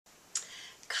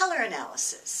Color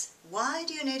analysis. Why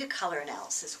do you need a color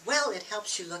analysis? Well, it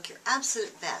helps you look your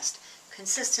absolute best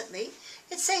consistently.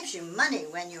 It saves you money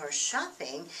when you're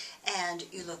shopping and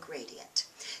you look radiant.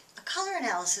 A color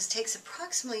analysis takes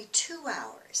approximately 2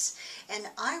 hours, and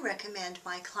I recommend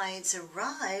my clients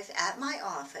arrive at my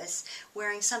office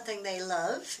wearing something they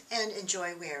love and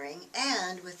enjoy wearing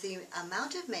and with the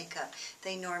amount of makeup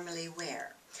they normally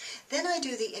wear. Then I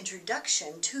do the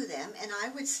introduction to them, and I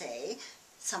would say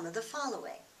some of the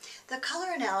following. The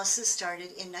color analysis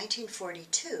started in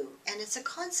 1942, and it's a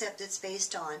concept that's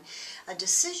based on a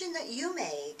decision that you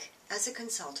make as a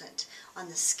consultant on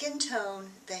the skin tone,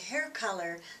 the hair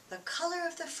color, the color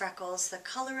of the freckles, the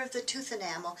color of the tooth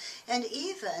enamel, and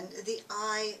even the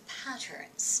eye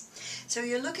patterns. So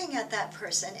you're looking at that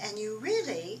person, and you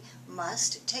really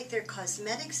must take their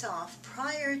cosmetics off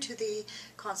prior to the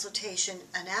consultation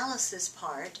analysis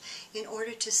part in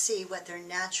order to see what their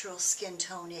natural skin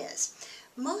tone is.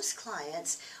 Most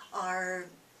clients are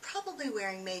probably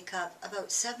wearing makeup.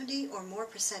 About 70 or more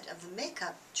 % of the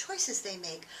makeup choices they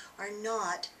make are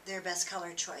not their best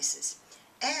color choices.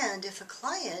 And if a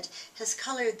client has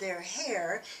colored their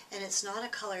hair and it's not a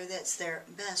color that's their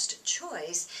best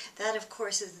choice, that of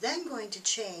course is then going to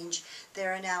change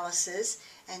their analysis,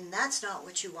 and that's not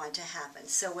what you want to happen.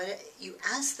 So what you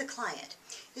ask the client,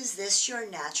 is this your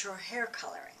natural hair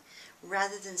coloring?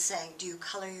 Rather than saying, do you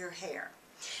color your hair?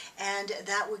 And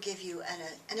that will give you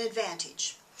an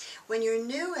advantage. When you're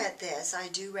new at this, I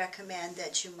do recommend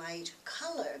that you might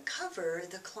cover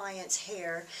the client's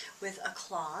hair with a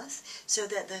cloth so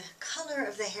that the color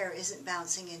of the hair isn't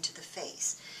bouncing into the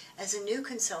face. As a new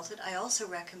consultant, I also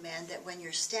recommend that when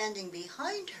you're standing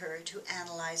behind her to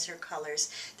analyze her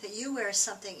colors, that you wear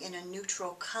something in a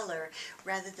neutral color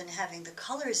rather than having the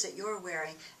colors that you're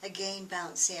wearing again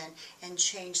bounce in and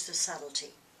change the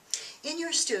subtlety. In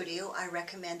your studio, I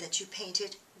recommend that you paint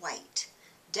it white,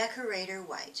 decorator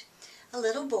white. A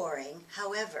little boring,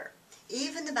 however,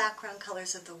 even the background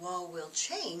colors of the wall will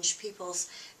change people's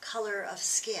color of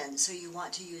skin, so you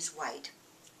want to use white.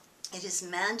 It is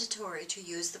mandatory to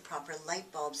use the proper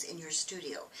light bulbs in your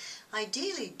studio.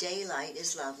 Ideally, daylight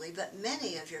is lovely, but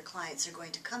many of your clients are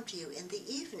going to come to you in the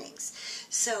evenings,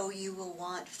 so you will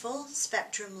want full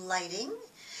spectrum lighting.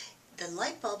 The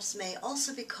light bulbs may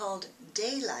also be called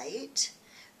daylight.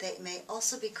 They may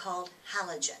also be called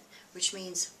halogen, which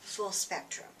means full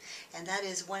spectrum. And that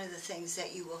is one of the things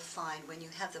that you will find when you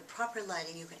have the proper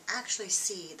lighting. You can actually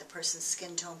see the person's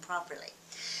skin tone properly.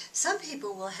 Some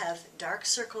people will have dark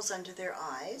circles under their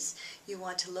eyes. You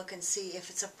want to look and see if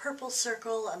it's a purple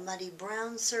circle, a muddy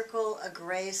brown circle, a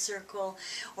gray circle,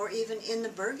 or even in the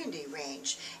burgundy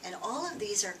range. And all of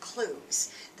these are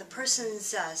clues. The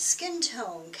person's skin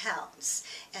tone counts,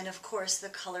 and of course the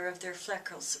color of their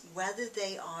freckles, whether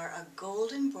they are a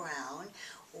golden brown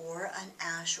or an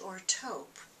ash or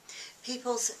taupe.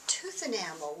 People's tooth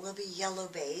enamel will be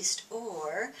yellow-based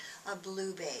or a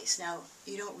blue-based. Now,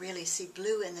 you don't really see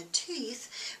blue in the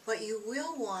teeth, but you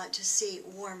will want to see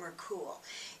warm or cool.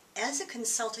 As a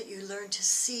consultant, you learn to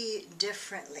see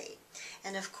differently.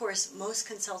 And of course, most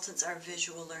consultants are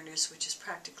visual learners, which is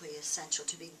practically essential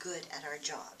to be good at our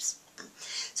jobs.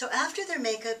 So after their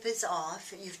makeup is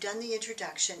off, you've done the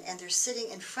introduction, and they're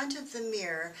sitting in front of the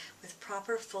mirror with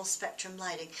proper full spectrum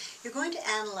lighting, you're going to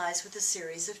analyze with a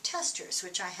series of testers,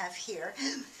 which I have here.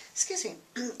 Excuse me.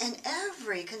 And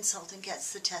every consultant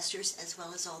gets the testers as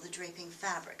well as all the draping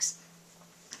fabrics.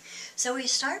 So we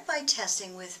start by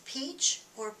testing with peach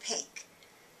or pink.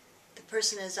 The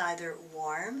person is either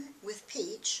warm with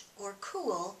peach or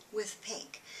cool with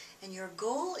pink. And your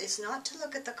goal is not to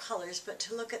look at the colors, but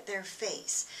to look at their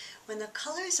face. When the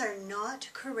colors are not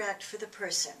correct for the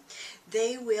person,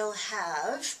 they will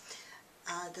have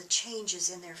the changes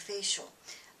in their facial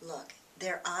look.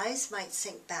 Their eyes might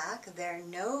sink back, their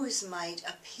nose might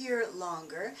appear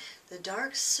longer, the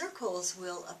dark circles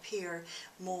will appear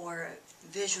more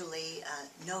visually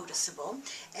noticeable,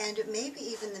 and maybe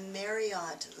even the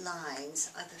Marriott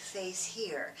lines of the face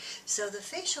here. So the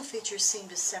facial features seem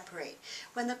to separate.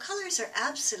 When the colors are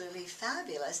absolutely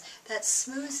fabulous, that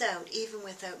smooths out even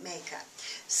without makeup.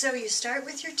 So you start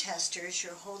with your testers,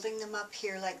 you're holding them up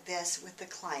here like this with the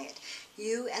client.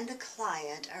 You and the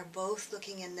client are both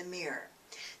looking in the mirror.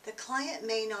 The client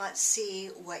may not see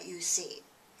what you see.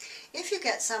 If you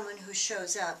get someone who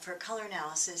shows up for color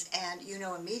analysis and you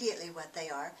know immediately what they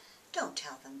are, don't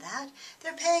tell them that.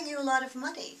 They're paying you a lot of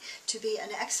money to be an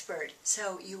expert,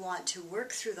 so you want to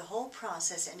work through the whole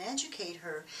process and educate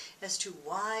her as to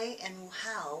why and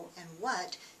how and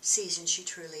what season she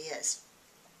truly is.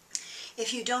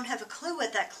 If you don't have a clue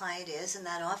what that client is, and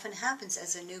that often happens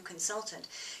as a new consultant,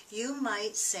 you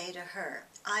might say to her,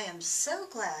 I am so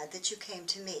glad that you came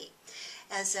to me.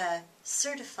 As a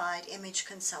certified image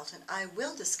consultant, I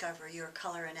will discover your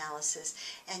color analysis,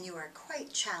 and you are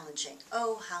quite challenging.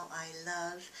 Oh, how I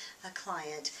love a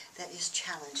client that is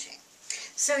challenging.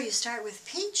 So you start with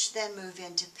peach, then move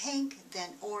into pink, then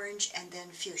orange, and then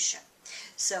fuchsia.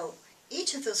 So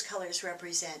each of those colors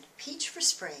represent peach for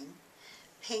spring,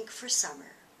 pink for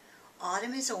summer,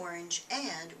 autumn is orange,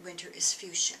 and winter is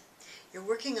fuchsia. You're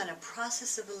working on a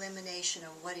process of elimination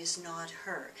of what is not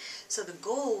her. So the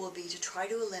goal will be to try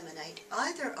to eliminate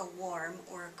either a warm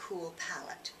or a cool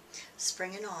palette.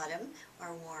 Spring and autumn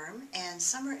are warm, and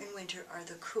summer and winter are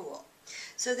the cool.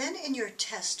 So then in your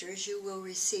testers you will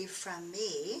receive from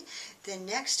me the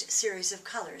next series of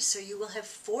colors. So you will have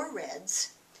 4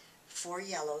 reds, 4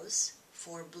 yellows,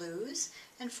 4 blues,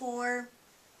 and 4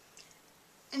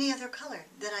 any other color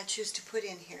that I choose to put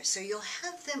in here. So you'll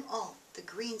have them all. The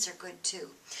greens are good too.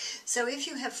 So if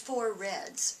you have 4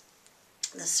 reds,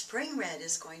 the spring red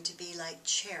is going to be like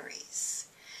cherries.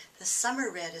 The summer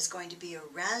red is going to be a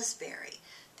raspberry.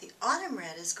 The autumn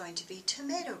red is going to be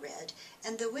tomato red,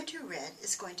 and the winter red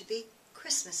is going to be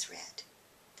Christmas red.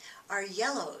 Our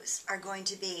yellows are going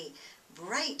to be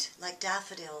bright like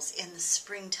daffodils in the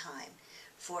springtime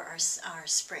for our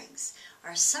springs.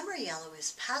 Our summer yellow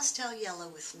is pastel yellow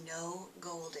with no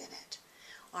gold in it.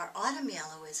 Our autumn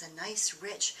yellow is a nice,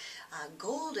 rich,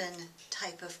 golden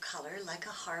type of color, like a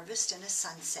harvest and a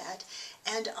sunset.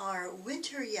 And our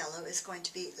winter yellow is going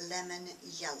to be lemon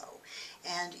yellow.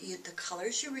 And the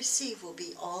colors you receive will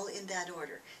be all in that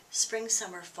order: spring,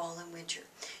 summer, fall, and winter.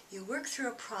 You work through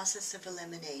a process of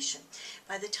elimination.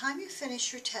 By the time you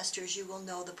finish your testers, you will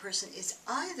know the person is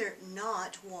either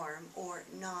not warm or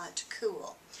not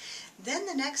cool. Then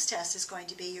the next test is going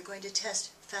to be, you're going to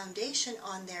test foundation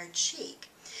on their cheek.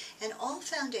 And all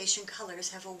foundation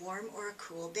colors have a warm or a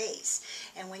cool base.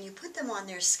 And when you put them on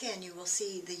their skin, you will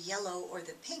see the yellow or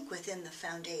the pink within the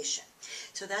foundation.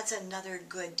 So that's another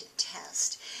good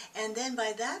test. And then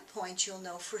by that point, you'll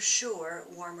know for sure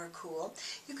warm or cool.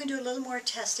 You can do a little more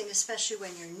testing, especially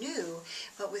when you're new,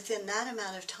 but within that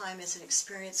amount of time as an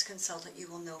experienced consultant, you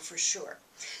will know for sure.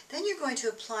 Then you're going to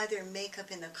apply their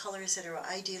makeup in the colors that are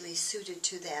ideally suited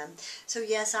to them. So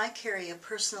yes, I carry a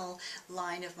personal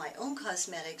line of my own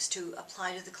cosmetics to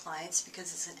apply to the clients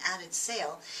because it's an added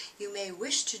sale. You may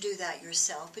wish to do that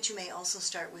yourself, but you may also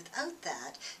start without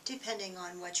that, depending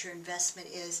on what your investment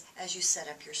is as you set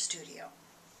up your studio.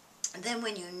 And then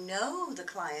when you know the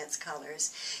client's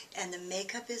colors and the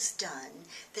makeup is done,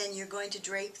 then you're going to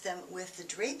drape them with the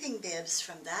draping bibs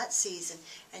from that season,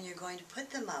 and you're going to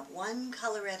put them up one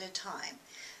color at a time.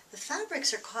 The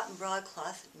fabrics are cotton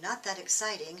broadcloth, not that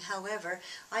exciting. However,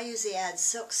 I usually add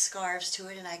silk scarves to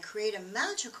it, and I create a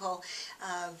magical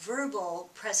verbal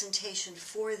presentation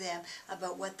for them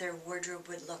about what their wardrobe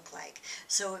would look like.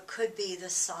 So it could be the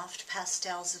soft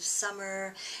pastels of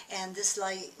summer, and this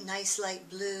nice light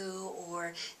blue,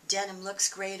 or denim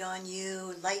looks great on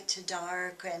you, light to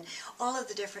dark, and all of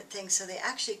the different things, so they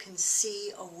actually can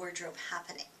see a wardrobe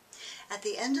happening. At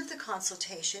the end of the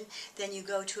consultation, then you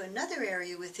go to another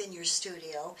area within your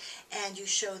studio and you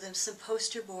show them some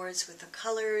poster boards with the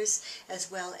colors as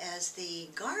well as the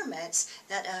garments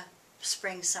that a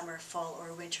spring, summer, fall,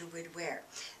 or winter would wear.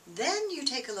 Then you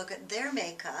take a look at their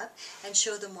makeup and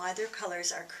show them why their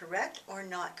colors are correct or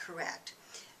not correct.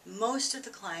 Most of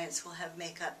the clients will have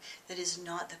makeup that is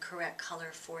not the correct color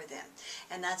for them,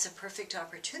 and that's a perfect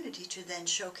opportunity to then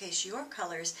showcase your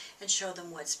colors and show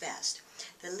them what's best.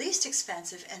 The least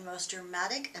expensive and most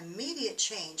dramatic immediate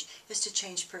change is to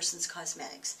change person's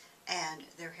cosmetics and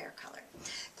their hair color.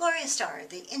 Gloria Starr,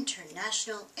 the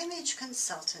International Image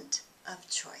Consultant of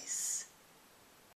Choice.